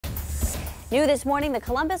New this morning, the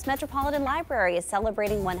Columbus Metropolitan Library is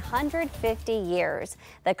celebrating 150 years.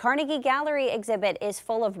 The Carnegie Gallery exhibit is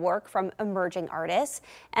full of work from emerging artists.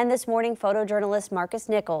 And this morning, photojournalist Marcus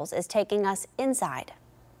Nichols is taking us inside.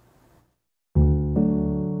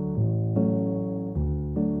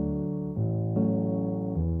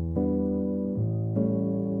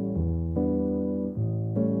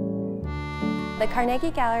 The Carnegie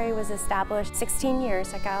Gallery was established 16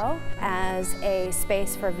 years ago as a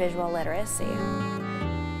space for visual literacy.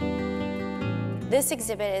 This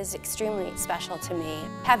exhibit is extremely special to me.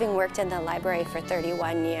 Having worked in the library for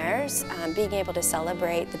 31 years, being able to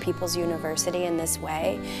celebrate the People's University in this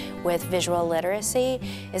way with visual literacy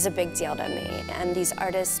is a big deal to me. And these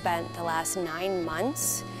artists spent the last 9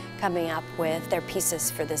 months coming up with their pieces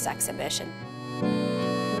for this exhibition.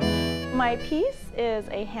 My piece is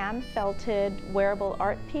a hand-felted wearable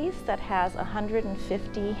art piece that has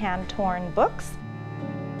 150 hand-torn books.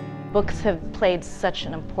 Books have played such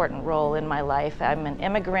an important role in my life. I'm an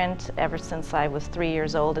immigrant. Ever since I was 3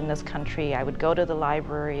 years old in this country, I would go to the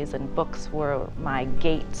libraries and books were my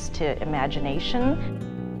gates to imagination.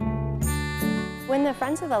 When the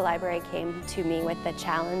Friends of the Library came to me with the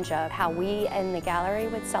challenge of how we in the gallery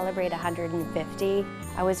would celebrate 150,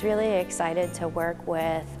 I was really excited to work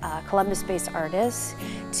with Columbus-based artists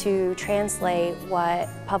to translate what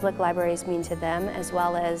public libraries mean to them, as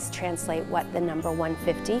well as translate what the number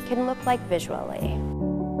 150 can look like visually.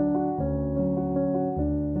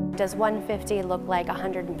 Does 150 look like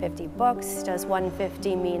 150 books? Does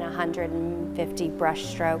 150 mean 150 brush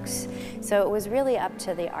strokes? So it was really up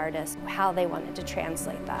to the artist how they wanted to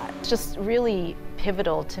translate that. It's just really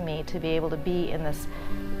pivotal to me to be able to be in this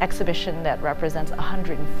exhibition that represents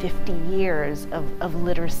 150 years of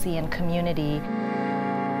literacy and community.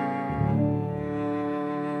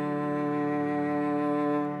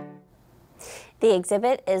 The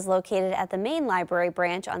exhibit is located at the main library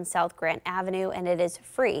branch on South Grant Avenue, and it is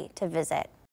free to visit.